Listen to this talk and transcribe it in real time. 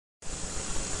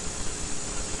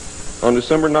On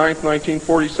December 9,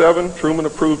 1947, Truman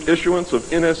approved issuance of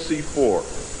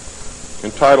NSC-4,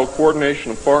 entitled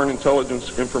Coordination of Foreign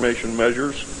Intelligence Information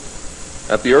Measures,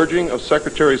 at the urging of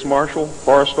Secretaries Marshall,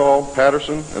 Forrestal,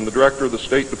 Patterson, and the Director of the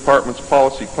State Department's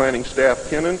Policy Planning Staff,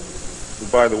 Kennan, who,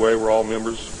 by the way, were all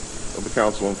members of the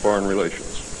Council on Foreign Relations.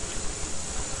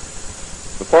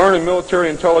 The Foreign and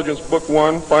Military Intelligence Book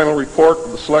 1, Final Report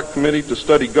of the Select Committee to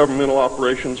Study Governmental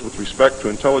Operations with Respect to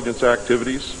Intelligence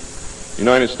Activities,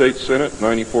 United States Senate,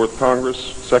 94th Congress,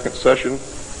 Second Session,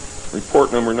 Report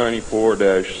number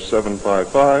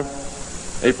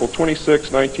 94-755, April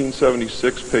 26,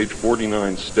 1976, page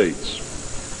 49 states,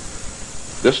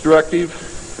 this directive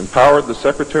empowered the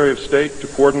Secretary of State to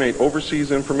coordinate overseas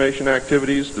information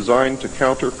activities designed to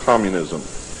counter communism.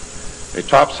 A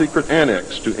top-secret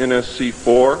annex to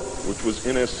NSC-4, which was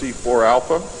NSC-4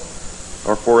 Alpha,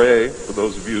 or 4A, for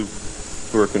those of you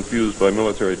who are confused by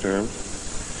military terms,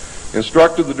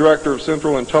 instructed the Director of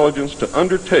Central Intelligence to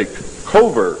undertake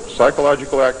covert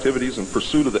psychological activities in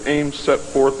pursuit of the aims set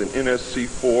forth in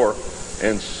NSC-4,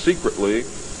 and secretly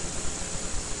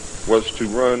was to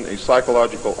run a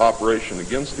psychological operation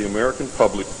against the American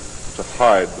public to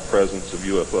hide the presence of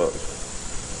UFOs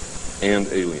and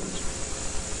aliens.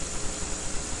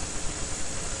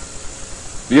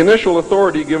 The initial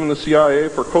authority given the CIA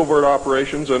for covert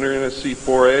operations under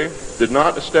NSC-4A did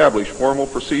not establish formal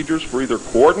procedures for either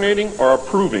coordinating or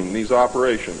approving these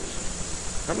operations.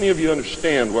 How many of you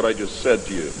understand what I just said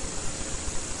to you?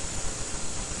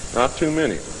 Not too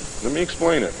many. Let me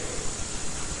explain it.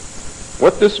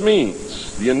 What this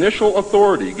means, the initial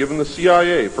authority given the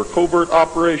CIA for covert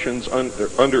operations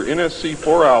under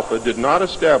NSC-4 Alpha did not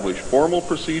establish formal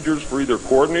procedures for either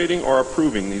coordinating or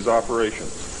approving these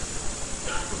operations.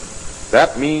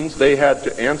 That means they had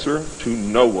to answer to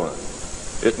no one.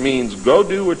 It means go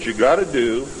do what you got to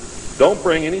do. Don't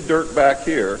bring any dirt back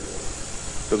here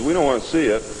because we don't want to see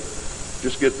it.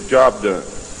 Just get the job done.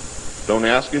 Don't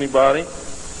ask anybody.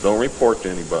 Don't report to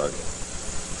anybody.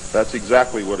 That's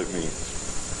exactly what it means.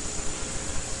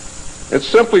 It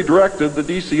simply directed the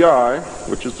DCI,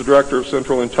 which is the Director of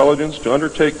Central Intelligence, to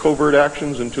undertake covert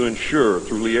actions and to ensure,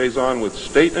 through liaison with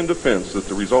state and defense, that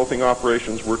the resulting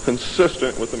operations were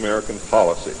consistent with American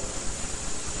policy.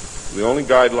 The only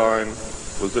guideline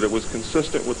was that it was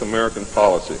consistent with American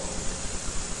policy.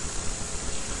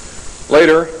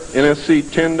 Later, NSC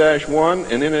 10-1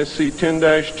 and NSC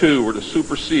 10-2 were to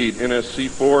supersede NSC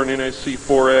 4 and NSC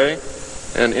 4A,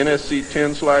 and NSC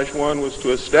 10/1 was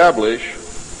to establish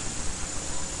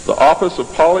the Office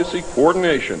of Policy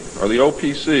Coordination, or the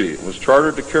OPC. It was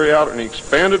chartered to carry out an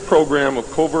expanded program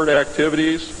of covert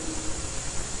activities.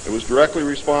 It was directly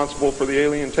responsible for the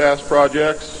alien task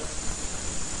projects,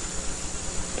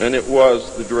 and it was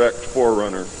the direct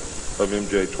forerunner of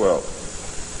MJ12.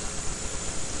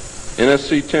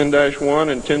 NSC 10-1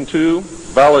 and 10-2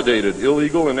 validated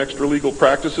illegal and extra-legal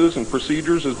practices and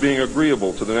procedures as being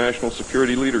agreeable to the national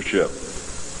security leadership.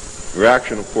 The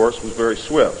reaction, of course, was very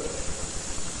swift.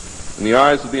 In the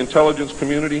eyes of the intelligence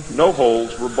community, no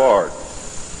holes were barred.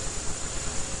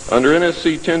 Under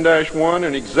NSC 10-1,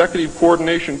 an executive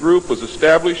coordination group was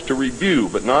established to review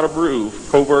but not approve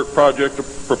covert project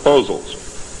proposals.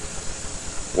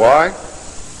 Why?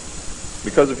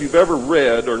 Because if you've ever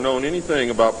read or known anything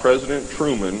about President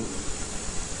Truman,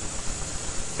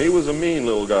 he was a mean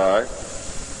little guy,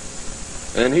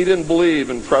 and he didn't believe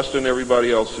in trusting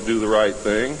everybody else to do the right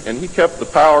thing, and he kept the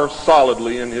power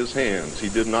solidly in his hands. He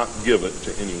did not give it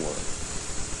to anyone.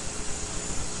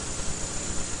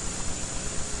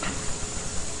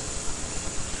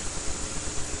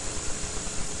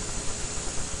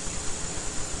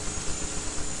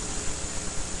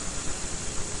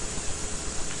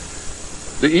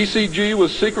 The ECG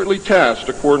was secretly tasked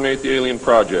to coordinate the alien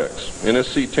projects.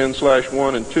 NSC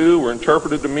 10/1 and 2 were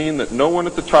interpreted to mean that no one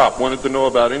at the top wanted to know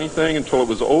about anything until it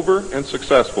was over and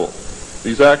successful.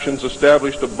 These actions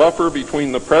established a buffer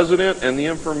between the president and the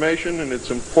information, and it's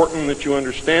important that you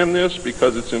understand this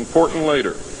because it's important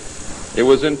later. It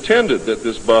was intended that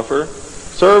this buffer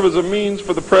serve as a means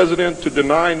for the president to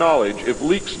deny knowledge if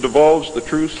leaks divulged the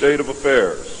true state of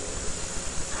affairs.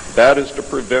 That is to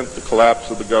prevent the collapse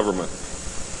of the government.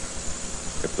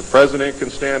 If the president can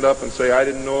stand up and say, I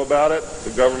didn't know about it, the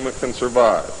government can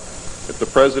survive. If the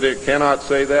president cannot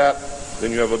say that,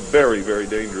 then you have a very, very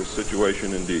dangerous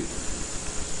situation indeed.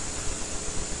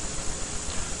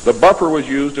 The buffer was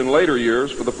used in later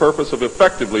years for the purpose of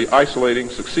effectively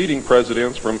isolating succeeding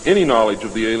presidents from any knowledge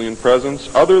of the alien presence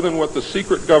other than what the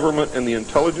secret government and the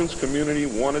intelligence community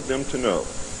wanted them to know.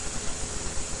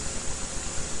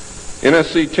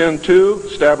 NSC 10-2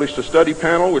 established a study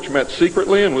panel which met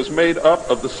secretly and was made up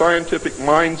of the scientific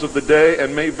minds of the day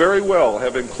and may very well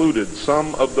have included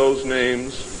some of those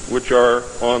names which are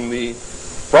on the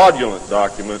fraudulent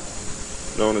document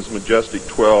known as Majestic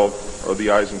 12 or the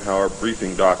Eisenhower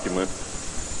briefing document,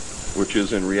 which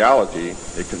is in reality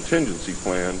a contingency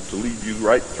plan to lead you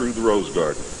right through the Rose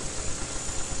Garden.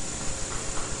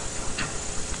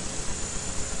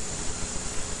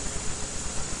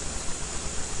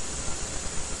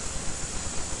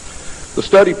 The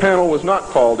study panel was not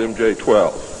called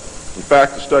mj12. In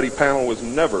fact, the study panel was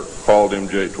never called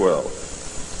mj12.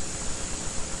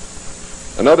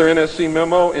 Another NSC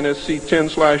memo, NSC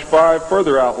 10/5,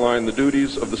 further outlined the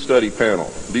duties of the study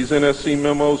panel. These NSC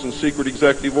memos and secret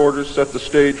executive orders set the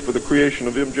stage for the creation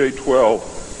of mj12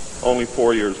 only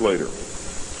 4 years later.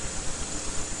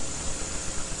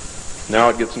 Now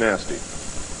it gets nasty.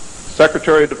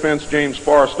 Secretary of Defense James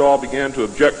Forrestal began to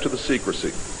object to the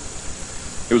secrecy.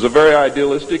 He was a very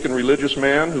idealistic and religious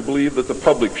man who believed that the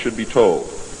public should be told.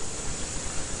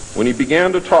 When he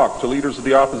began to talk to leaders of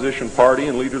the opposition party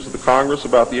and leaders of the Congress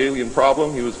about the alien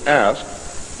problem, he was asked,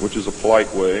 which is a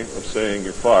polite way of saying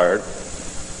you're fired,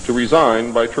 to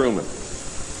resign by Truman.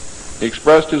 He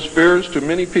expressed his fears to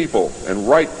many people and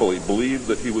rightfully believed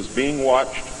that he was being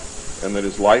watched and that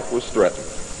his life was threatened.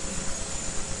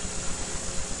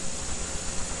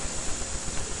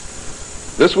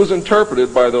 This was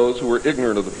interpreted by those who were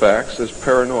ignorant of the facts as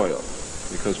paranoia,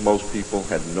 because most people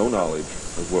had no knowledge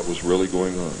of what was really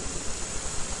going on.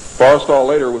 Forrestal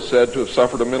later was said to have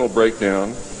suffered a mental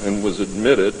breakdown and was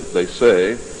admitted, they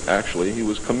say, actually, he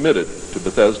was committed to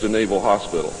Bethesda Naval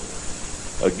Hospital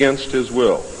against his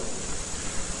will.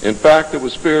 In fact, it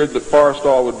was feared that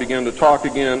Forrestal would begin to talk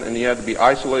again and he had to be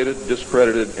isolated,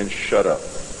 discredited, and shut up.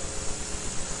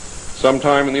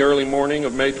 Sometime in the early morning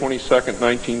of May 22nd,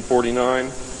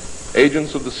 1949,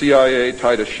 agents of the CIA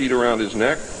tied a sheet around his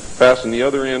neck, fastened the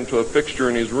other end to a fixture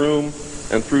in his room,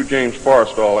 and threw James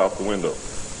Forrestal out the window.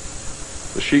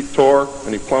 The sheet tore,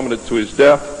 and he plummeted to his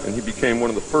death, and he became one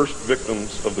of the first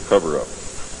victims of the cover-up.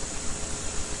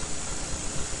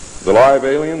 The live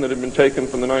alien that had been taken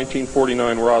from the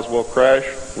 1949 Roswell crash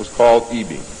was called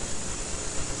EB. It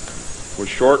was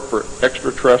short for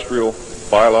extraterrestrial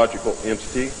biological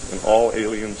entity, and all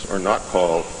aliens are not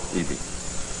called EB.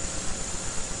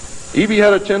 EB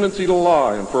had a tendency to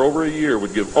lie, and for over a year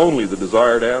would give only the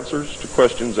desired answers to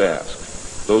questions asked.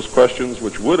 Those questions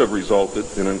which would have resulted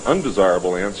in an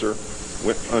undesirable answer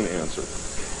went unanswered.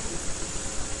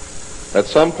 At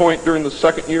some point during the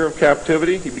second year of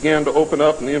captivity, he began to open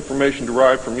up, and the information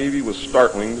derived from EB was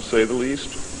startling, to say the least.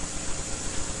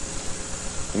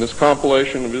 And this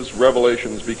compilation of his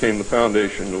revelations became the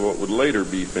foundation of what would later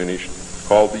be finished,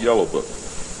 called the Yellow Book.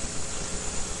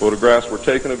 Photographs were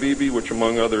taken of EB, which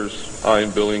among others, I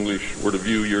and Bill English were to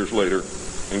view years later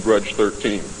in Grudge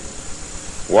 13.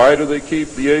 Why do they keep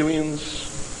the aliens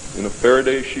in a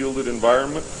Faraday-shielded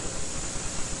environment?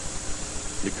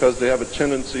 Because they have a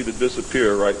tendency to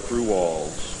disappear right through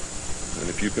walls. And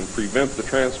if you can prevent the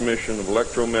transmission of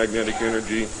electromagnetic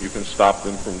energy, you can stop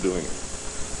them from doing it.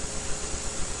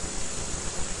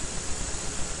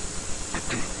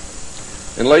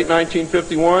 In late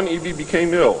 1951, EB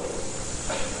became ill.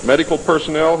 Medical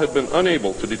personnel had been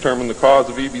unable to determine the cause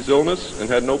of EB's illness and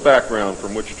had no background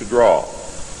from which to draw.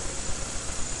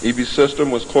 EB's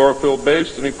system was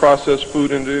chlorophyll-based, and he processed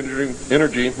food into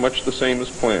energy much the same as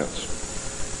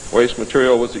plants. Waste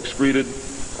material was excreted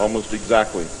almost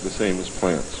exactly the same as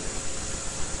plants.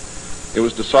 It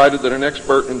was decided that an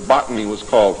expert in botany was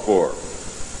called for.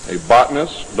 A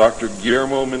botanist, Dr.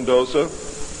 Guillermo Mendoza,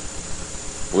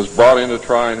 was brought in to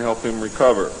try and help him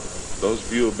recover. Those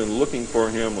of you who have been looking for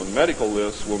him on medical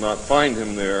lists will not find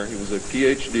him there. He was a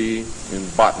PhD in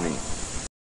botany.